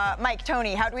 Hey, Mike,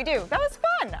 Tony, how'd we do? That was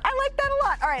fun. I like that a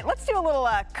lot. All right, let's do a little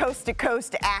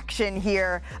coast-to-coast action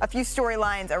here. A few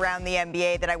storylines around the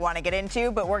NBA that I want to get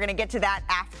into, but we're going to get to that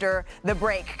after the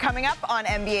break. Coming up on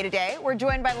NBA Today, we're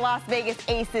joined by the Las Vegas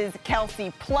Aces'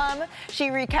 Kelsey Plum. She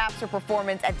recaps her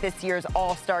performance at this year's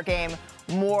All-Star Game.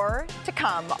 More to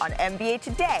come on NBA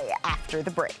Today after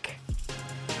the break.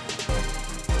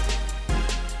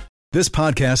 This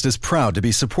podcast is proud to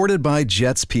be supported by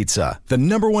Jets Pizza, the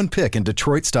 #1 pick in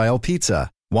Detroit-style pizza.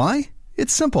 Why?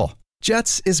 It's simple.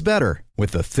 Jets is better.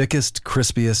 With the thickest,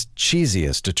 crispiest,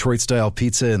 cheesiest Detroit-style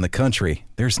pizza in the country,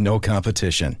 there's no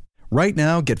competition. Right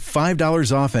now, get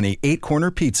 $5 off any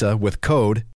 8-corner pizza with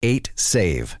code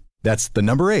 8SAVE. That's the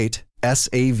number 8,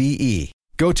 SAVE.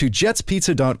 Go to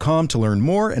jetspizza.com to learn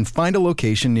more and find a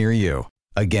location near you.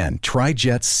 Again, try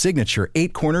Jet's signature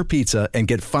 8-corner pizza and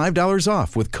get $5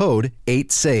 off with code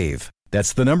 8SAVE.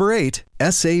 That's the number 8,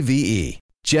 SAVE.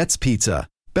 Jet's Pizza.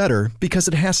 Better because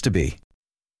it has to be.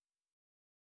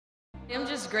 I'm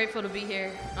just grateful to be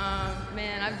here.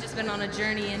 Man, I've just been on a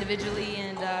journey individually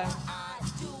and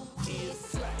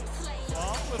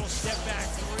Little step back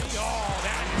three. Oh,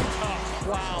 that is tough.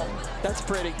 Wow, that's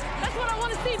pretty. that's what I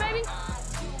want to see, baby.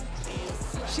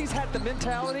 She's had the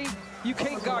mentality, you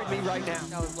can't guard me right now.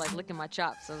 I was like licking my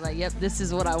chops. I was like, yep, this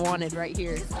is what I wanted right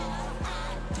here.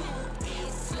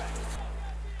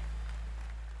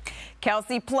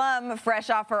 Kelsey Plum, fresh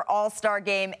off her All-Star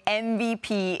Game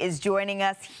MVP, is joining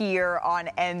us here on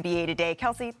NBA Today.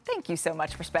 Kelsey, thank you so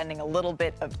much for spending a little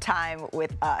bit of time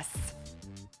with us.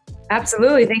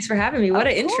 Absolutely. Thanks for having me. What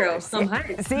an intro. I'm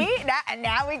hyped. See,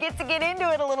 now we get to get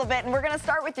into it a little bit, and we're going to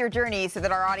start with your journey so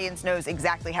that our audience knows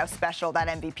exactly how special that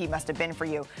MVP must have been for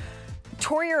you.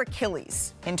 Tore your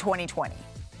Achilles in 2020.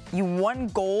 You won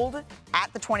gold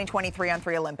at the 2020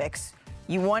 3-on-3 Olympics.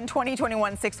 You won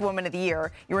 2021 Sixth Woman of the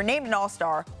Year. You were named an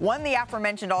All-Star, won the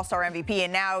aforementioned All-Star MVP,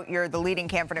 and now you're the leading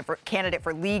candidate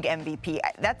for League MVP.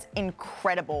 That's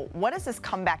incredible. What has this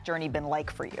comeback journey been like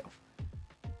for you?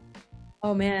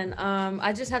 Oh, man.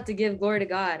 I just have to give glory to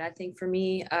God. I think for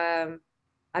me,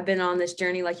 I've been on this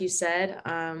journey, like you said,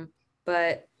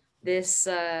 but this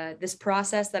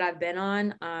process that I've been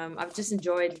on, I've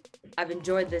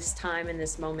enjoyed this time and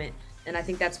this moment. And I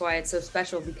think that's why it's so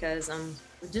special, because I'm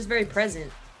just very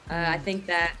present. I think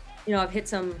that, I've hit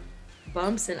some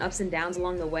bumps and ups and downs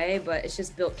along the way, but it's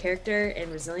just built character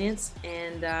and resilience.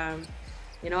 And, I'm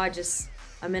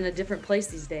in a different place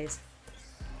these days.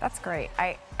 That's great.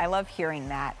 I love hearing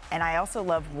that. And I also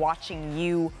love watching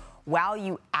you while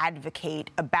you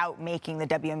advocate about making the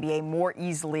WNBA more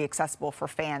easily accessible for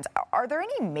fans. Are there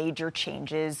any major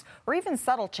changes or even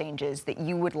subtle changes that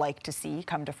you would like to see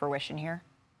come to fruition here?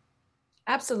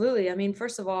 Absolutely. I mean,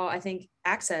 first of all, I think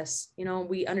access.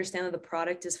 We understand that the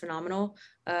product is phenomenal.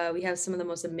 We have some of the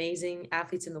most amazing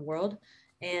athletes in the world.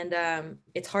 And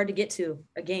it's hard to get to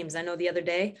games. I know the other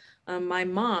day, my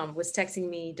mom was texting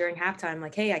me during halftime,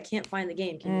 like, hey, I can't find the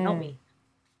game. Can you help me?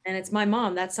 And it's my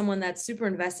mom. That's someone that's super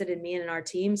invested in me and in our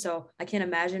team. So I can't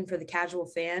imagine for the casual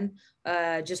fan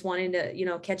just wanting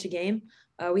to, catch a game.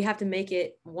 We have to make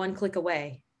it one click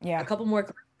away. Yeah. A couple more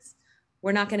clicks.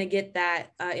 We're not going to get that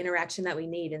interaction that we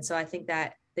need. And so I think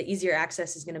that the easier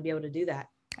access is going to be able to do that.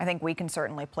 I think we can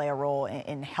certainly play a role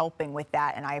in helping with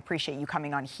that, and I appreciate you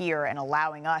coming on here and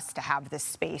allowing us to have this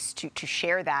space to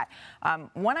share that.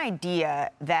 One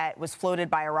idea that was floated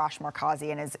by Arash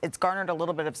Markazi, and it's garnered a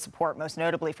little bit of support, most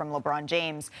notably from LeBron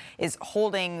James, is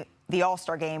holding the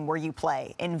All-Star Game where you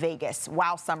play in Vegas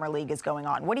while Summer League is going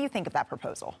on. What do you think of that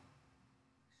proposal?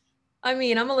 I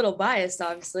mean, I'm a little biased,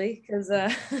 obviously, because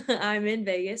I'm in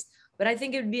Vegas, but I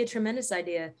think it would be a tremendous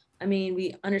idea. I mean,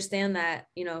 we understand that,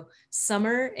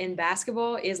 summer in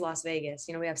basketball is Las Vegas.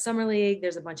 We have Summer League.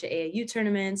 There's a bunch of AAU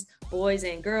tournaments, boys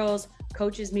and girls.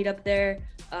 Coaches meet up there.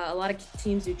 A lot of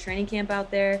teams do training camp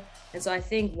out there. And so I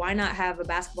think why not have a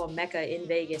basketball mecca in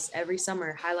Vegas every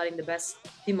summer, highlighting the best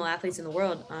female athletes in the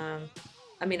world?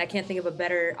 I mean, I can't think of a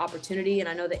better opportunity. And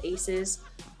I know the Aces,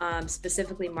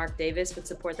 specifically Mark Davis, would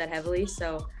support that heavily.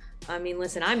 So, I mean,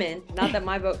 listen, I'm in. Not that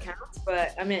my vote counts,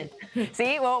 but I'm in.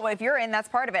 See, well, if you're in, that's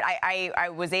part of it. I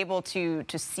was able to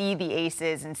see the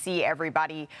Aces and see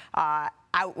everybody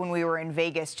out when we were in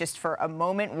Vegas just for a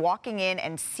moment, walking in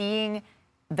and seeing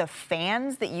the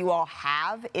fans that you all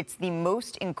have. It's the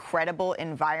most incredible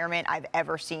environment I've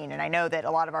ever seen. And I know that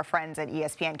a lot of our friends at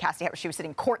ESPN, Cassie, she was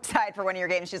sitting courtside for one of your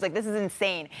games. She's like, this is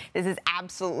insane. This is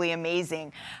absolutely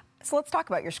amazing. So let's talk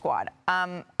about your squad.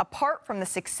 Apart from the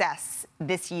success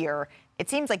this year, it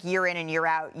seems like year in and year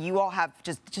out, you all have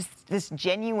just this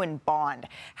genuine bond.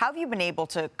 How have you been able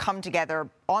to come together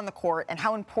on the court, and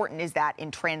how important is that in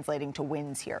translating to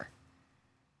wins here?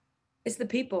 It's the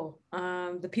people.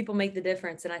 The people make the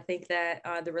difference. And I think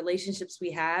that the relationships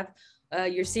we have,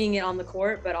 you're seeing it on the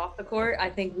court, but off the court, I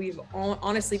think we've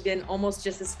honestly been almost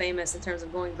just as famous in terms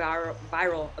of going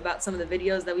viral about some of the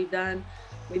videos that we've done.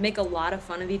 We make a lot of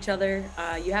fun of each other.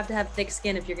 You have to have thick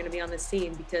skin if you're going to be on this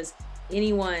team, because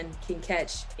anyone can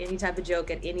catch any type of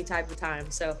joke at any type of time.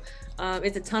 So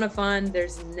it's a ton of fun.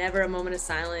 There's never a moment of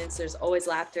silence. There's always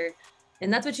laughter.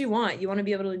 And that's what you want. You want to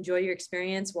be able to enjoy your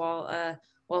experience while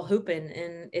hooping.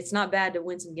 And it's not bad to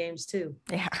win some games too.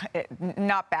 Yeah,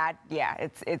 not bad. Yeah,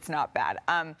 it's not bad.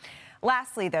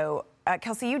 Lastly, though,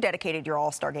 Kelsey, you dedicated your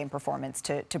All-Star Game performance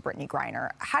to Brittney Griner.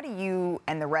 How do you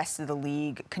and the rest of the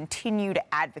league continue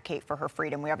to advocate for her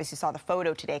freedom? We obviously saw the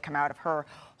photo today come out of her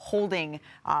holding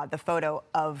the photo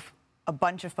of a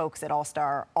bunch of folks at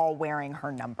All-Star all wearing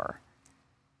her number.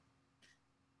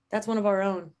 That's one of our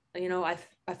own. You know, I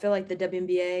feel like the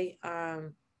WNBA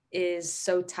is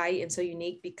so tight and so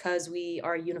unique because we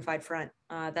are a unified front.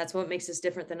 That's what makes us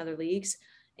different than other leagues.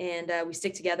 And we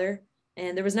stick together.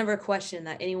 And there was never a question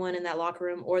that anyone in that locker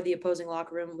room or the opposing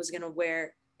locker room was going to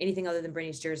wear anything other than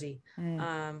Brittney's jersey.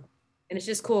 And it's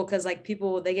just cool because, like,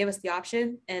 people, they gave us the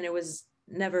option and it was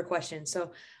never a question.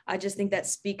 So I just think that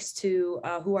speaks to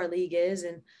who our league is.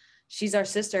 And she's our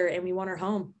sister and we want her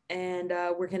home. And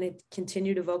we're going to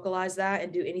continue to vocalize that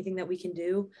and do anything that we can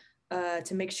do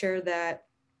to make sure that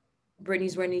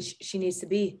Brittney's where she needs to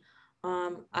be.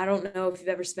 I don't know if you've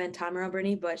ever spent time around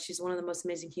Brittney, but she's one of the most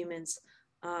amazing humans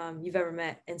you've ever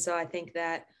met. And so I think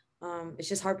that it's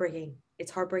just heartbreaking.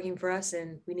 It's heartbreaking for us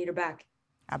and we need her back.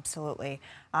 Absolutely.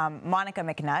 Monica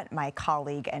McNutt, my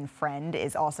colleague and friend,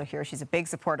 is also here. She's a big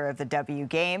supporter of the W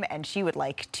game, and she would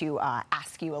like to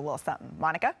ask you a little something.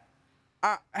 Monica?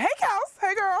 Hey, Kels.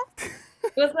 Hey, girl.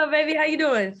 What's up, baby? How you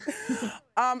doing?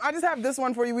 I just have this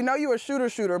one for you. We know you're a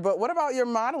shooter, but what about your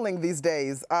modeling these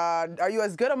days? Are you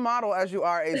as good a model as you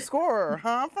are a scorer,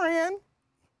 huh, friend?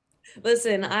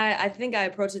 Listen, I think I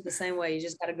approach it the same way. You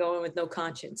just got to go in with no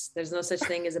conscience. There's no such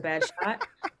thing as a bad shot.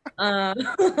 And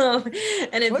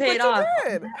it paid off.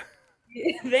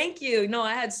 Thank you. No,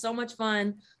 I had so much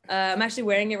fun. I'm actually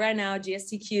wearing it right now,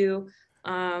 GSTQ.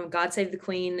 God Save the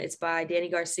Queen. It's by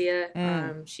Dani Garcia.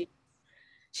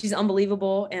 She's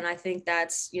unbelievable. And I think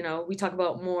that's, you know, we talk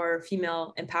about more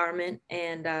female empowerment,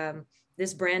 and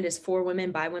this brand is for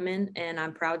women, by women. And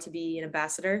I'm proud to be an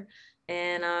ambassador.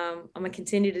 And I'm going to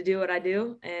continue to do what I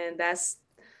do. And that's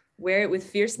wear it with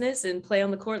fierceness and play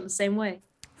on the court the same way.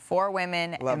 For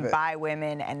women and by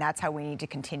women, and that's how we need to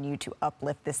continue to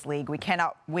uplift this league. We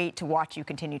cannot wait to watch you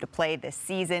continue to play this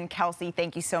season. Kelsey,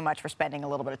 thank you so much for spending a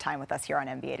little bit of time with us here on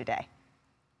NBA Today.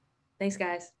 Thanks,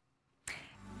 guys.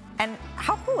 And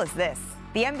how cool is this?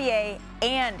 The NBA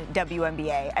and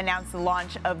WNBA announced the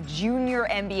launch of Junior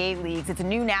NBA Leagues. It's a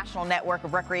new national network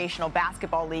of recreational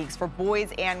basketball leagues for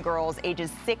boys and girls ages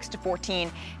 6 to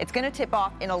 14. It's going to tip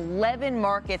off in 11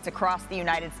 markets across the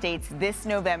United States this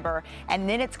November, and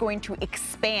then it's going to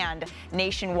expand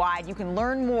nationwide. You can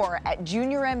learn more at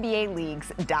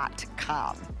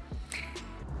juniornbaleagues.com.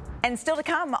 And still to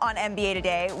come on NBA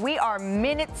Today, we are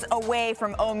minutes away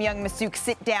from Ohm Youngmisuk's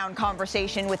sit-down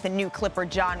conversation with the new Clipper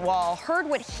John Wall. Heard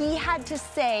what he had to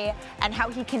say and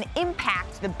how he can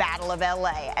impact the Battle of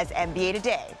LA as NBA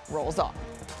Today rolls on.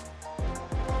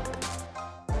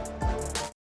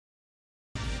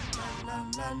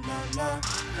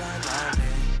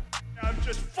 I'm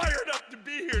just fired up to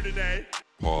be here today.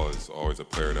 Paul is always a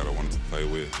player that I wanted to play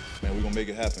with. Man, we're going to make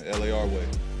it happen. LA our way.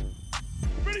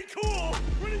 Pretty cool.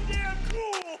 Pretty damn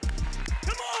cool.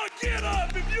 Come on, get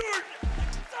up if you're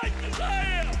psyched as I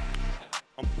am.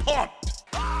 I'm pumped.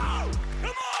 Oh,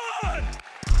 come on.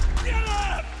 Get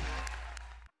up.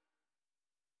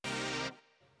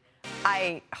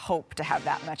 I hope to have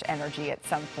that much energy at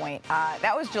some point.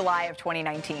 That was July of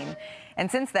 2019. And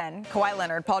since then, Kawhi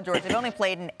Leonard, Paul George, they've only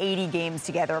played in 80 games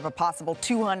together of a possible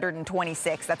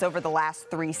 226. That's over the last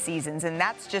 3 seasons. And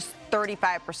that's just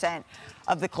 35%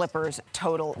 of the Clippers'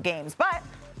 total games. But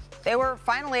they were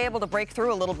finally able to break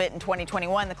through a little bit in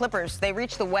 2021. The Clippers, they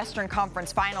reached the Western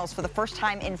Conference Finals for the first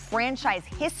time in franchise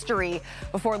history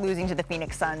before losing to the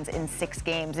Phoenix Suns in 6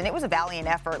 games. And it was a valiant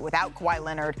effort without Kawhi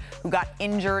Leonard, who got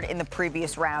injured in the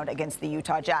previous round against the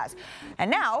Utah Jazz.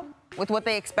 And now, with what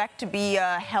they expect to be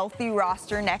a healthy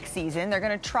roster next season, they're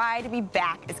going to try to be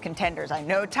back as contenders. I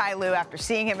know Ty Lue, after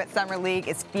seeing him at Summer League,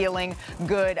 is feeling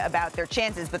good about their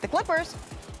chances. But the Clippers,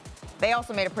 They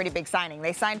also made a pretty big signing.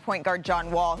 They signed point guard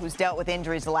John Wall, who's dealt with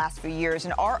injuries the last few years,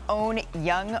 and our own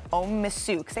young Om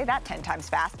Massouk, say that 10 times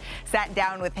fast, sat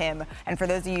down with him. And for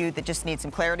those of you that just need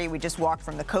some clarity, we just walked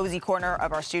from the cozy corner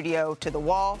of our studio to the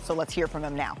wall, so let's hear from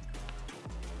him now.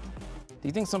 Do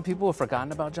you think some people have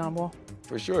forgotten about John Wall?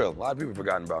 For sure, a lot of people have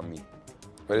forgotten about me,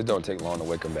 but it don't take long to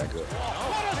wake them back up.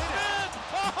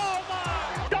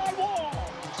 John Wall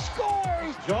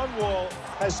scores! John Wall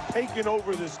has taken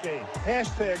over this game.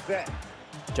 Hashtag that.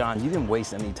 John, you didn't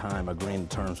waste any time agreeing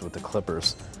terms with the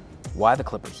Clippers. Why the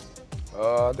Clippers?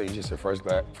 I think it's just a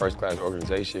first-class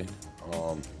organization.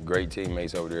 Great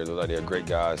teammates over there. Look like they're great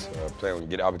guys. Get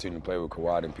the opportunity to play with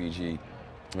Kawhi and PG.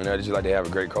 And they just like they have a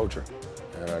great culture.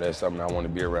 That's something I want to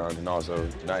be around, and also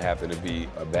not having to be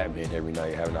a Batman every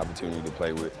night, having an opportunity to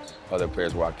play with other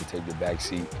players where I can take the back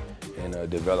seat and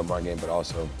develop my game, but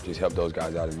also just help those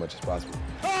guys out as much as possible.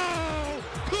 Oh,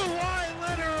 Kawhi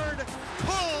Leonard,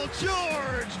 Paul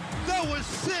George, that was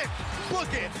sick.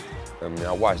 Look it. I mean,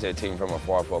 I watched that team from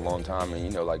afar for a long time,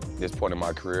 and like this point in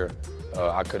my career,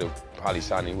 I could have probably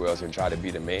signed anywhere else and tried to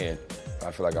be the man. I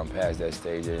feel like I'm past that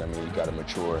stage. I mean, you got to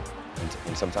mature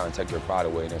and sometimes take your pride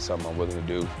away, and that's something I'm willing to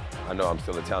do. I know I'm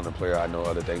still a talented player. I know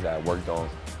other things that I worked on,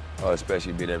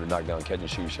 especially being able to knock down catch and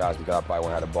shoot shots because I probably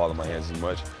won't have the ball in my hands as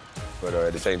much. But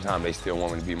at the same time, they still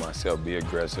want me to be myself, be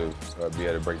aggressive, be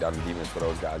able to break down the defense for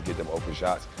those guys, get them open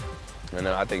shots. And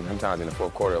I think sometimes in the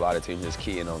fourth quarter, a lot of teams just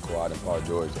key in on Kawhi and Paul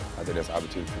George. I think that's an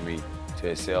opportunity for me to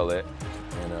excel at,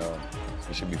 and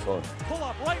it should be fun. Pull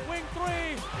up, right wing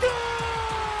three. Good!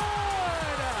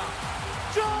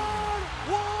 John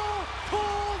Wall,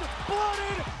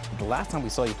 cold-blooded. The last time we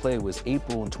saw you play was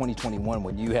April in 2021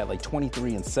 when you had like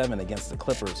 23-7 against the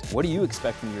Clippers. What do you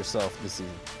expect from yourself this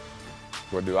season?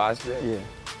 What do I expect? Yeah.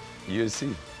 You'll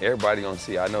see. Everybody gonna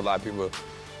see. I know a lot of people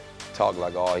talk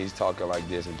like, oh, he's talking like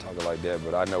this and talking like that,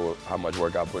 but I know how much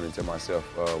work I put into myself,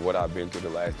 what I've been through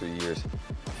the last 3 years.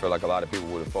 I feel like a lot of people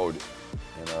would have folded.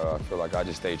 And I feel like I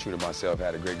just stayed true to myself,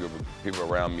 had a great group of people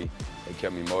around me that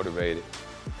kept me motivated.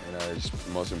 And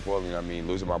most importantly, I mean,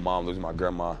 losing my mom, losing my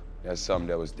grandma, that's something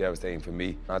that was devastating for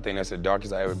me. I think that's the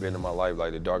darkest I've ever been in my life,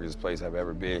 like the darkest place I've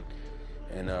ever been.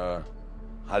 And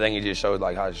I think it just shows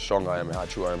like how strong I am and how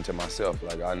true I am to myself.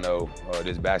 Like I know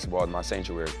this basketball is my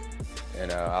sanctuary.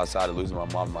 And outside of losing my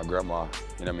mom and my grandma,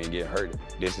 getting hurt,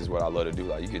 this is what I love to do.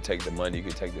 Like you could take the money, you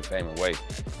could take the fame away.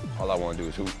 All I want to do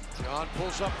is hoop. John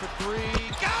pulls up for three.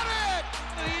 Got it!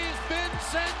 He's been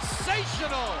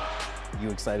sensational. You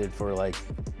excited for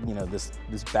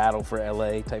this battle for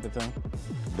LA type of thing?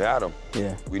 Battle?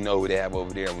 Yeah. We know who they have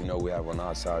over there and we know who we have on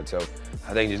our side. So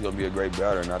I think it's going to be a great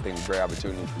battle, and I think a great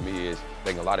opportunity for me is I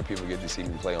think a lot of people get to see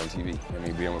me play on TV.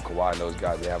 Being with Kawhi and those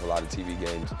guys, they have a lot of TV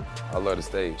games. I love the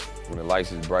stage. When the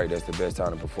lights is bright, that's the best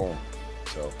time to perform.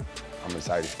 So I'm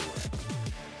excited for it.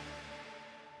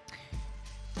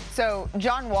 So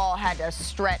John Wall had a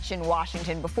stretch in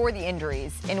Washington before the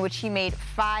injuries in which he made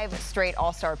 5 straight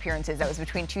All-Star appearances. That was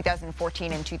between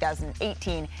 2014 and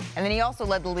 2018. And then he also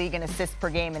led the league in assists per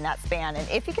game in that span. And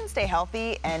if he can stay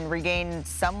healthy and regain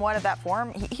somewhat of that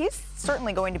form, he's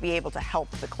certainly going to be able to help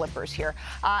the Clippers here.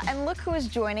 And look who is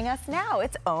joining us now.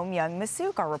 It's Om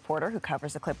Massouk, our reporter who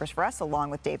covers the Clippers for us, along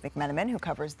with Dave McMenamin, who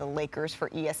covers the Lakers for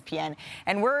ESPN.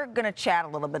 And we're going to chat a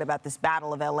little bit about this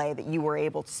Battle of LA that you were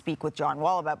able to speak with John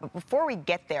Wall about. But before we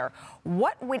get there,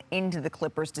 what went into the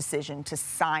Clippers' decision to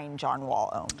sign John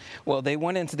Wall, Om? Well, they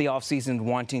went into the offseason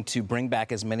wanting to bring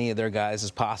back as many of their guys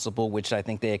as possible, which I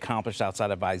think they accomplished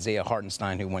outside of Isaiah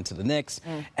Hartenstein, who went to the Knicks,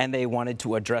 and they wanted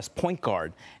to address point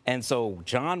guard. And so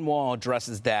John Wall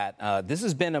addresses that. This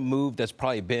has been a move that's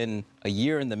probably been a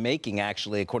year in the making,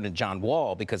 actually, according to John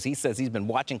Wall, because he says he's been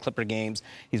watching Clipper games.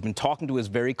 He's been talking to his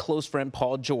very close friend,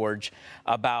 Paul George,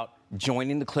 about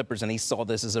joining the Clippers, and he saw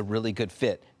this as a really good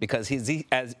fit because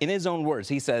as in his own words,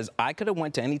 he says, I could have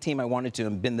went to any team I wanted to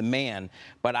and been the man,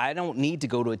 but I don't need to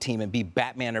go to a team and be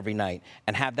Batman every night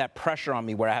and have that pressure on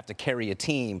me where I have to carry a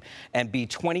team and be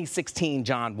 2016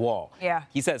 John Wall. Yeah.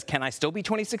 He says, can I still be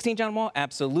 2016 John Wall?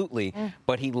 Absolutely.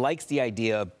 But he likes the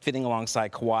idea of fitting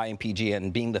alongside Kawhi and PG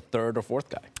and being the third or fourth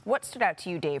guy. What stood out to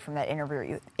you, Dave, from that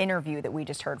interview that we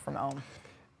just heard from Om?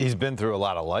 He's been through a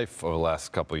lot of life over the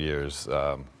last couple of years.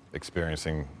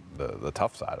 Experiencing the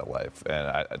tough side of life.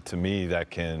 And to me, that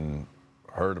can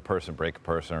hurt a person, break a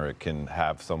person, or it can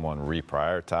have someone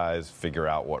reprioritize, figure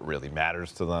out what really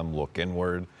matters to them, look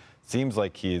inward. Seems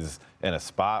like he's in a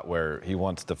spot where he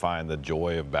wants to find the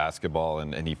joy of basketball,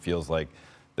 and he feels like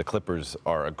the Clippers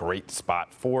are a great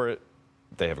spot for it.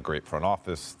 they have a great front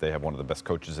office. They have one of the best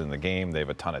coaches in the game. They have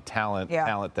a ton of talent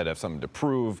that have something to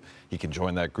prove. He can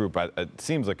join that group. It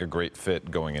seems like a great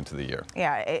fit going into the year.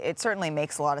 Yeah, it certainly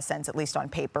makes a lot of sense, at least on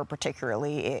paper,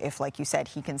 particularly if, like you said,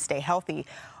 he can stay healthy.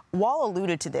 Wall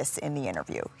alluded to this in the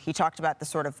interview. He talked about the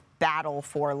sort of battle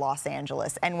for Los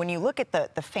Angeles. And when you look at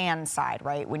the fan side,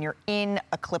 right, when you're in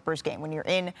a Clippers game, when you're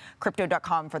in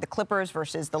Crypto.com for the Clippers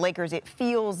versus the Lakers, it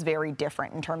feels very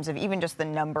different in terms of even just the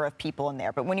number of people in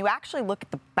there. But when you actually look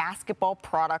at the basketball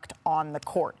product on the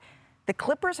court, the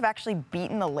Clippers have actually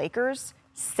beaten the Lakers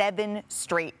 7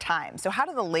 straight times. So how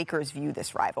do the Lakers view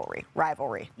this rivalry?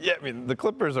 Yeah, I mean, the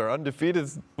Clippers are undefeated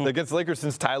against the Lakers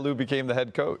since Ty Lue became the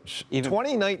head coach.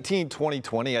 2019,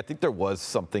 2020, I think there was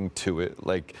something to it.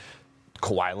 Like,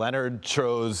 Kawhi Leonard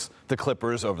chose the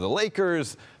Clippers over the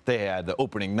Lakers. They had the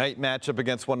opening night matchup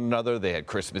against one another. They had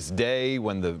Christmas Day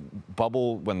when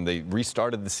they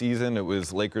restarted the season. It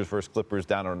was Lakers versus Clippers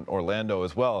down in Orlando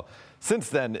as well. Since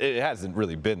then, it hasn't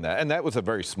really been that. And that was a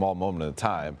very small moment in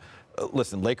time.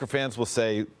 Listen, Laker fans will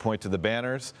say, point to the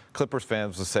banners. Clippers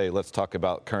fans will say, let's talk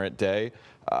about current day.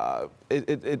 I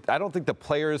don't think the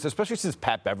players, especially since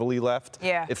Pat Beverly left,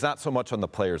 it's not so much on the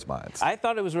players' minds. I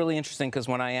thought it was really interesting because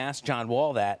when I asked John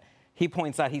Wall that, he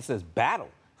points out, he says, battle.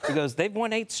 He goes, they've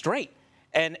won 8 straight,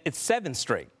 and it's 7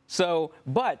 straight. So,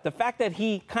 but the fact that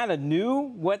he kind of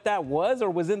knew what that was or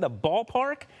was in the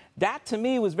ballpark, that to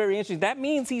me was very interesting. That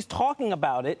means he's talking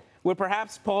about it with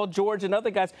perhaps Paul George and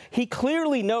other guys. He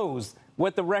clearly knows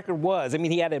what the record was. I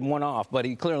mean, he added one off, but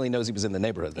he clearly knows he was in the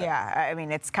neighborhood there. Yeah, I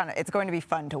mean, it's going to be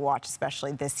fun to watch,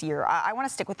 especially this year. I want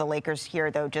to stick with the Lakers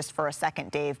here, though, just for a second,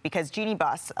 Dave, because Jeannie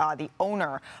Buss, the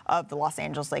owner of the Los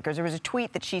Angeles Lakers, there was a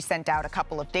tweet that she sent out a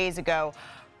couple of days ago.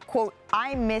 Quote,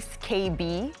 I miss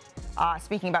KB.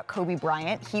 Speaking about Kobe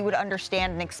Bryant, he would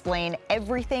understand and explain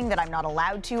everything that I'm not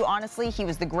allowed to. Honestly, he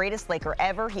was the greatest Laker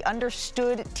ever. He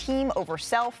understood team over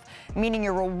self, meaning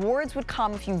your rewards would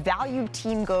come if you valued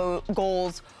team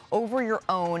goals over your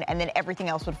own, and then everything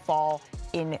else would fall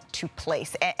into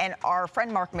place. And our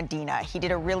friend Mark Medina, he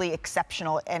did a really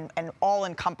exceptional and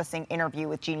all-encompassing interview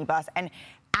with Jeannie Buss and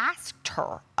asked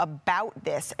her about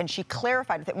this, and she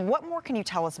clarified it. What more can you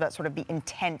tell us about sort of the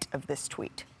intent of this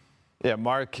tweet? Yeah,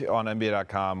 Mark on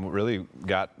NBA.com really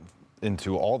got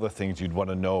into all the things you'd want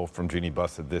to know from Jeannie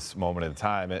Buss at this moment in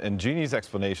time. And Jeannie's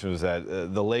explanation was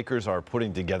that the Lakers are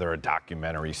putting together a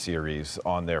documentary series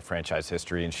on their franchise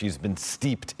history, and she's been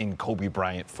steeped in Kobe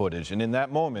Bryant footage. And in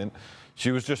that moment,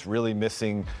 she was just really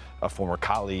missing a former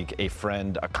colleague, a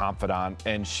friend, a confidant,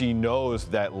 and she knows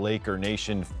that Laker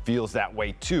Nation feels that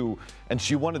way too. And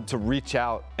she wanted to reach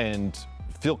out and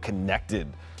feel connected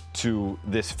to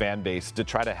this fan base to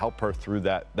try to help her through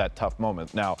that tough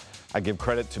moment. Now, I give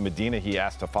credit to Medina. He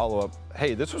asked a follow-up,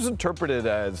 hey, this was interpreted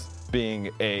as being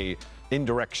a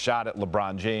indirect shot at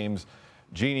LeBron James.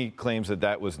 Jeannie claims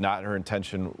that was not her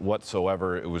intention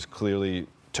whatsoever. It was clearly,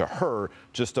 to her,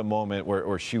 just a moment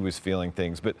where she was feeling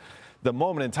things. But the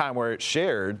moment in time where it's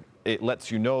shared, it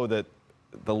lets you know that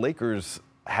the Lakers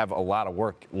have a lot of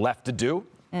work left to do.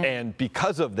 And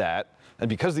because of that, and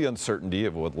because of the uncertainty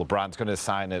of what LeBron's going to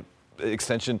sign an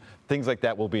extension, things like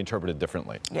that will be interpreted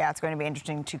differently. Yeah, it's going to be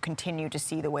interesting to continue to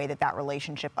see the way that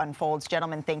relationship unfolds.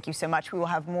 Gentlemen, thank you so much. We will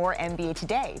have more NBA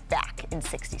Today back in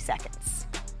 60 seconds.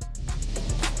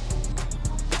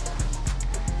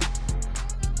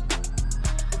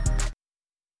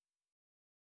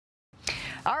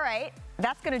 All right,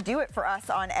 that's going to do it for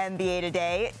us on NBA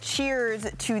Today. Cheers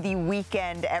to the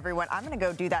weekend, everyone. I'm going to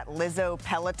go do that Lizzo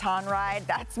Peloton ride.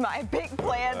 That's my big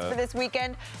plans for this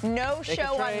weekend. No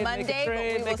show on Monday,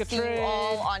 but we will see you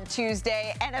all on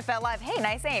Tuesday. NFL Live, hey,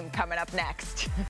 nice aim, coming up next.